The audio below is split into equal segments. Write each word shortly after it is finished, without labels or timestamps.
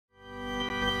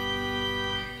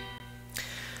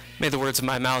May the words of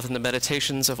my mouth and the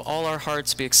meditations of all our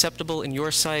hearts be acceptable in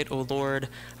your sight, O Lord,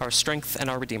 our strength and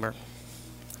our Redeemer.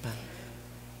 Amen.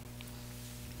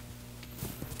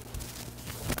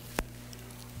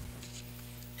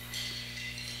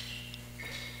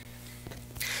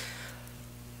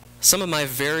 Some of my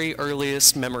very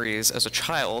earliest memories as a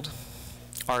child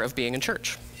are of being in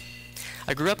church.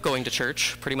 I grew up going to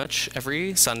church pretty much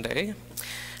every Sunday,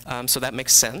 so that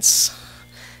makes sense.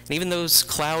 And even those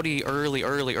cloudy,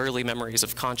 early memories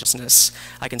of consciousness,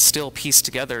 I can still piece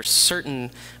together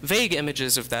certain vague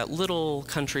images of that little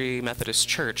country Methodist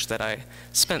church that I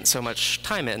spent so much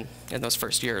time in those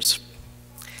first years.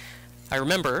 I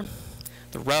remember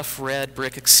the rough red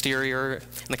brick exterior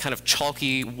and the kind of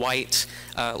chalky white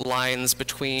lines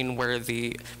between where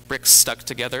the bricks stuck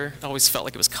together. I always felt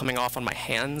like it was coming off on my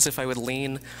hands if I would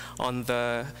lean on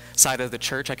the side of the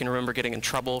church. I can remember getting in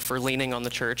trouble for leaning on the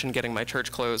church and getting my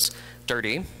church clothes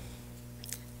dirty.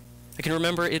 I can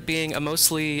remember it being a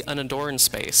mostly unadorned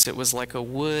space. It was like a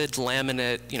wood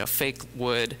laminate, fake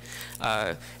wood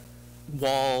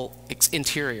wall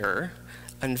interior,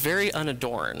 and very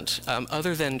unadorned,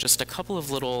 other than just a couple of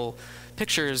little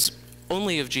pictures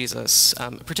only of Jesus,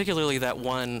 particularly that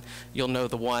one, you'll know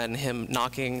the one, him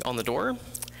knocking on the door.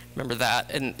 Remember that?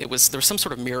 And there was some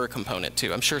sort of mirror component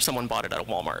too. I'm sure someone bought it at a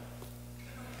Walmart.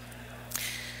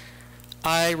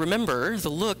 I remember the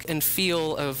look and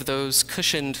feel of those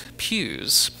cushioned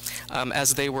pews,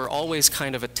 as they were always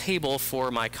kind of a table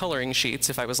for my coloring sheets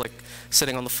if I was like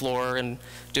sitting on the floor and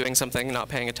doing something, not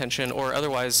paying attention, or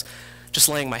otherwise just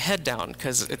laying my head down,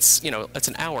 because it's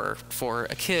an hour for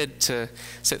a kid to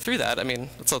sit through that. I mean,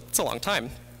 it's a long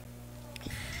time.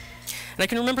 And I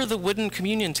can remember the wooden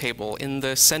communion table in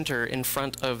the center in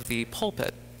front of the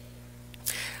pulpit.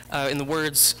 In the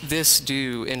words, "This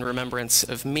do in remembrance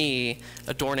of me,"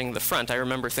 adorning the front, I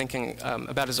remember thinking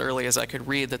about as early as I could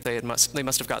read that they must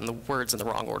have gotten the words in the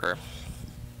wrong order.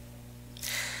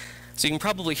 So you can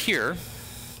probably hear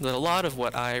that a lot of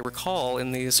what I recall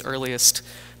in these earliest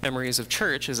memories of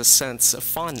church is a sense of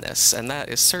fondness, and that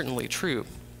is certainly true.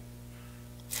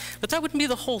 But that wouldn't be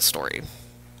the whole story,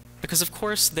 because of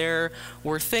course there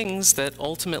were things that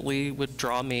ultimately would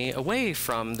draw me away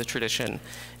from the tradition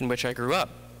in which I grew up.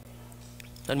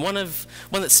 And one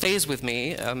that stays with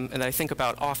me, and I think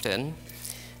about often,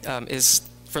 is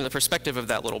from the perspective of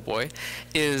that little boy,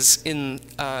 is in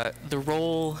the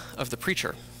role of the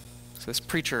preacher. So this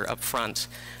preacher up front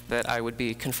that I would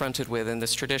be confronted with in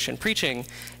this tradition. Preaching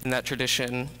in that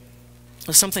tradition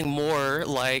was something more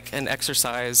like an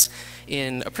exercise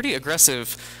in a pretty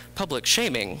aggressive public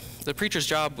shaming. The preacher's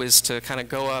job was to kind of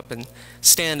go up and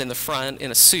stand in the front in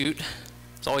a suit.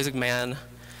 It's always a man,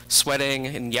 sweating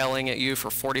and yelling at you for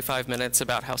 45 minutes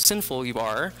about how sinful you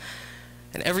are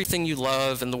and everything you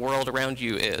love and the world around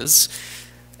you is,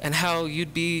 and how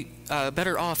you'd be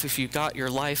better off if you got your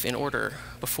life in order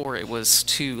before it was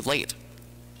too late.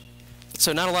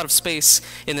 So not a lot of space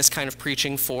in this kind of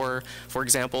preaching for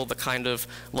example, the kind of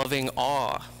loving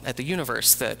awe at the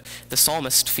universe that the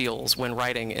psalmist feels when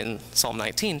writing in Psalm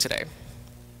 19 today.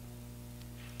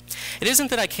 It isn't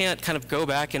that I can't kind of go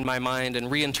back in my mind and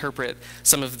reinterpret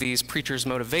some of these preachers'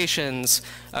 motivations.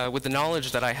 With the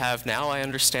knowledge that I have now, I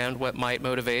understand what might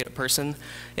motivate a person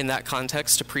in that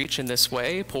context to preach in this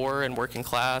way, poor and working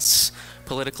class,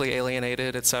 politically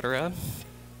alienated, etc.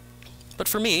 But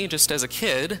for me, just as a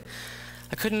kid,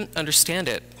 I couldn't understand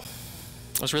it.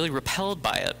 I was really repelled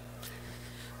by it.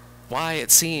 Why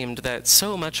it seemed that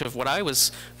so much of what I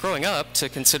was growing up to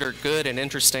consider good and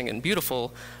interesting and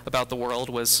beautiful about the world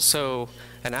was so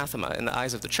anathema in the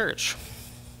eyes of the church.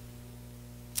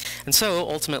 And so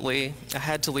ultimately, I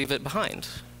had to leave it behind,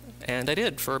 and I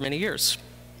did for many years.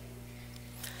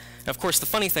 Now, of course, the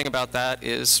funny thing about that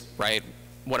is, right,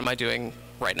 what am I doing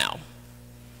right now?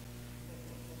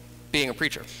 Being a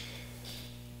preacher.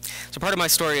 So part of my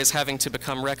story is having to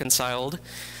become reconciled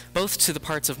both to the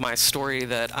parts of my story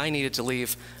that I needed to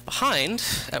leave behind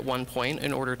at one point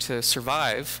in order to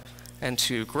survive and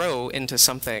to grow into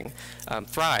something,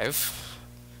 thrive,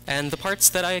 and the parts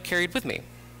that I carried with me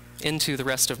into the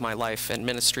rest of my life and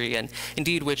ministry, and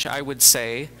indeed which I would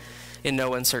say, in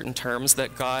no uncertain terms,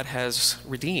 that God has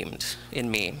redeemed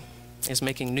in me, is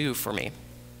making new for me.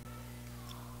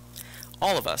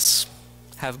 All of us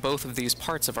have both of these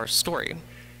parts of our story.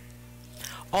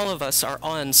 All of us are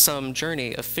on some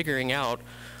journey of figuring out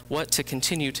what to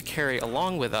continue to carry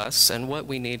along with us and what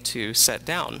we need to set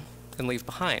down and leave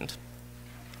behind.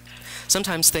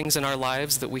 Sometimes things in our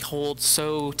lives that we hold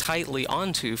so tightly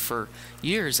onto for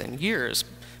years and years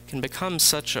can become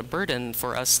such a burden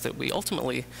for us that we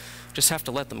ultimately just have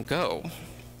to let them go.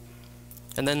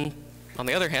 And then On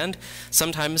the other hand,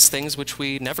 sometimes things which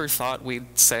we never thought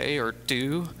we'd say or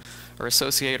do or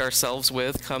associate ourselves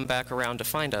with come back around to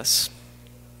find us.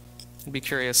 I'd be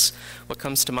curious what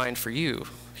comes to mind for you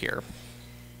here.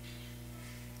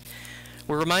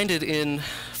 We're reminded in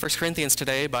 1 Corinthians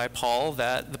today by Paul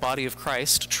that the body of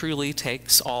Christ truly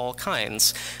takes all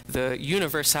kinds. The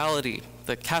universality,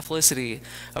 the Catholicity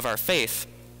of our faith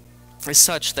is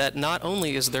such that not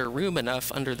only is there room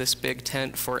enough under this big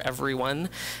tent for everyone,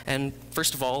 and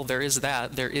first of all, there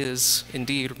is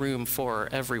indeed room for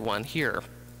everyone here.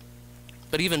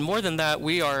 But even more than that,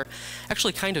 we are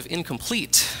actually kind of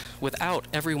incomplete without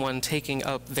everyone taking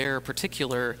up their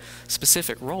particular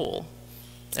specific role,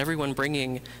 everyone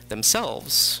bringing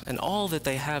themselves and all that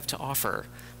they have to offer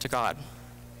to God.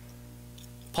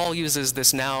 Paul uses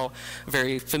this now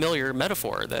very familiar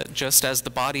metaphor that just as the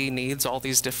body needs all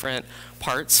these different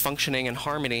parts functioning in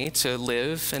harmony to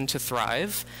live and to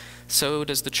thrive, so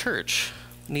does the church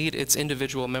need its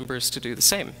individual members to do the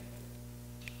same.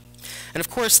 And of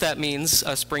course that means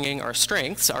us bringing our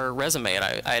strengths, our resume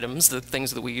items, the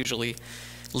things that we usually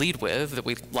lead with, that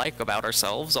we like about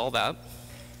ourselves, all that.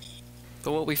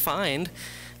 But what we find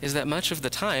is that much of the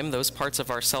time, those parts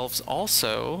of ourselves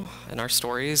also, in our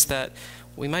stories, that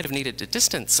we might have needed to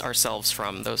distance ourselves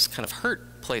from, those kind of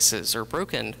hurt places or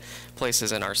broken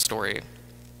places in our story.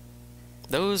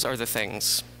 Those are the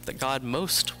things that God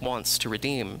most wants to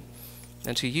redeem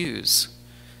and to use,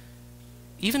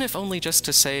 even if only just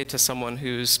to say to someone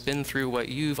who's been through what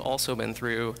you've also been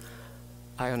through,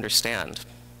 I understand.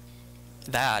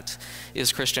 That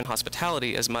is Christian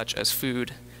hospitality as much as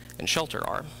food and shelter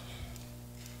are.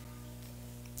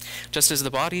 Just as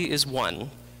the body is one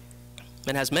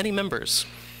and has many members,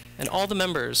 and all the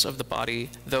members of the body,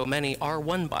 though many, are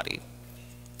one body,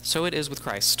 so it is with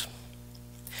Christ.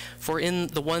 For in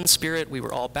the one Spirit we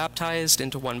were all baptized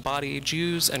into one body,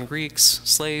 Jews and Greeks,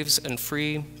 slaves and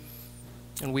free,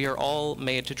 and we are all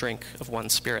made to drink of one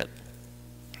Spirit.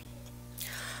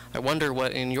 I wonder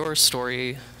what in your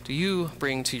story do you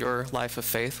bring to your life of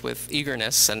faith with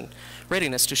eagerness and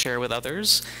readiness to share with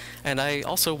others? And I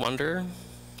also wonder,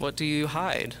 what do you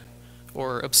hide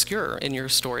or obscure in your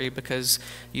story because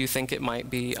you think it might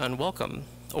be unwelcome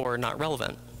or not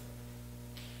relevant?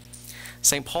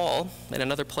 St. Paul, in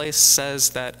another place, says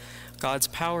that God's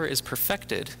power is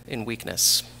perfected in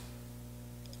weakness.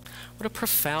 What a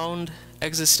profound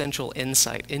existential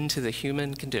insight into the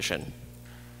human condition.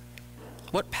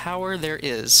 What power there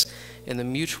is in the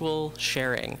mutual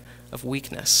sharing of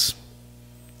weakness.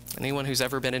 Anyone who's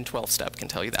ever been in 12-step can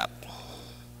tell you that.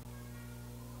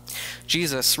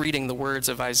 Jesus, reading the words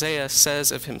of Isaiah,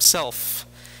 says of himself,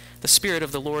 "The Spirit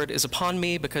of the Lord is upon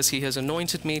me because he has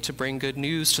anointed me to bring good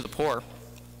news to the poor.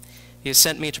 He has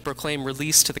sent me to proclaim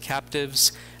release to the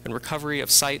captives and recovery of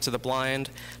sight to the blind,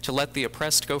 to let the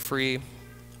oppressed go free,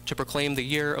 to proclaim the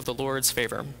year of the Lord's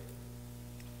favor."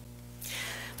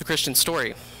 The Christian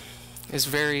story is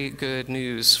very good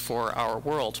news for our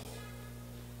world.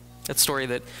 That story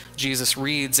that Jesus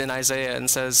reads in Isaiah and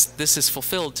says, "This is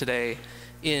fulfilled today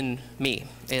in me,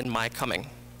 in my coming."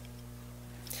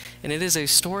 And it is a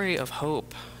story of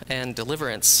hope and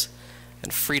deliverance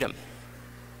and freedom.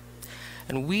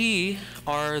 And we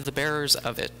are the bearers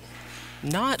of it,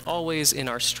 not always in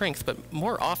our strength, but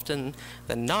more often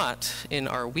than not in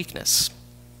our weakness,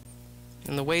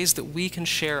 in the ways that we can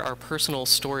share our personal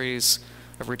stories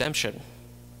of redemption,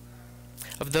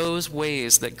 of those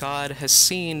ways that God has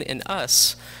seen in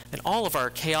us, in all of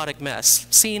our chaotic mess,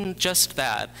 seen just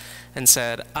that, and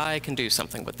said, I can do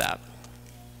something with that.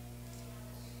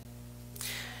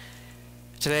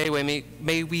 Today,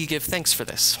 may we give thanks for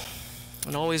this,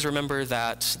 and always remember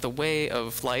that the way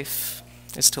of life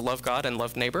is to love God and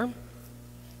love neighbor,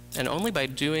 and only by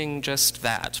doing just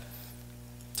that,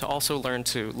 to also learn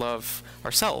to love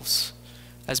ourselves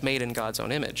as made in God's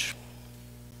own image.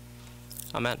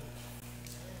 Amen.